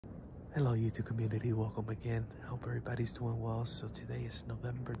Hello YouTube community, welcome again. Hope everybody's doing well. So today is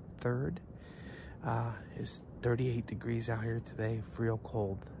November 3rd. It's 38 degrees out here today, real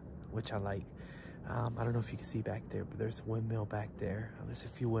cold, which I like. I don't know if you can see back there, but there's a windmill back there. There's a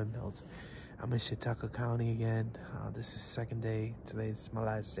few windmills. I'm in Chautauqua County again. This is second day. Today is my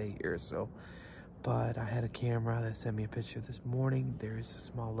last day here, but I had a camera that sent me a picture this morning. There is a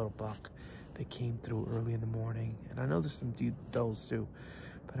small little buck that came through early in the morning, and I know there's some does too,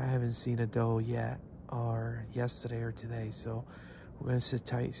 but I haven't seen a doe yet, or yesterday or today. So we're gonna sit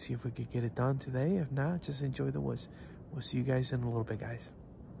tight, see if we could get it done today. If not, just enjoy the woods. We'll see you guys in a little bit, guys.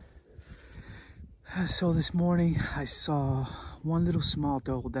 So this morning I saw one little small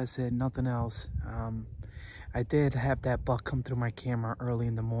doe. That's it, nothing else. I did have that buck come through my camera early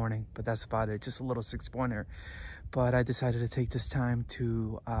in the morning, but that's about it. Just a little 6-pointer. But I decided to take this time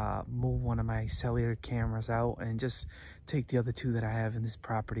to move one of my cellular cameras out and just take the other two that I have in this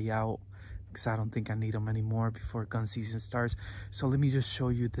property out, because I don't think I need them anymore before gun season starts. So let me just show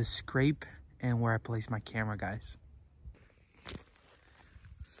you the scrape and where I place my camera, guys.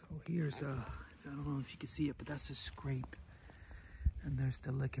 So here's I don't know if you can see it, but that's a scrape. And there's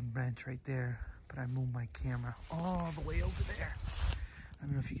the licking branch right there. But I moved my camera all the way over there. I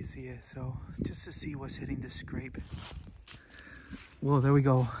don't know if you can see it. So just to see what's hitting the scrape. Well, there we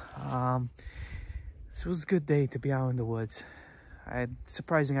go. So it was a good day to be out in the woods.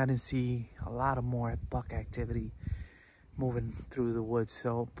 Surprising I didn't see a lot of more buck activity moving through the woods.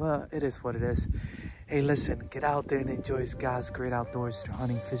 So, but it is what it is. Hey, listen, get out there and enjoy God's great outdoors through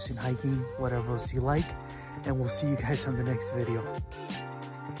hunting, fishing, hiking, whatever else you like. And we'll see you guys on the next video.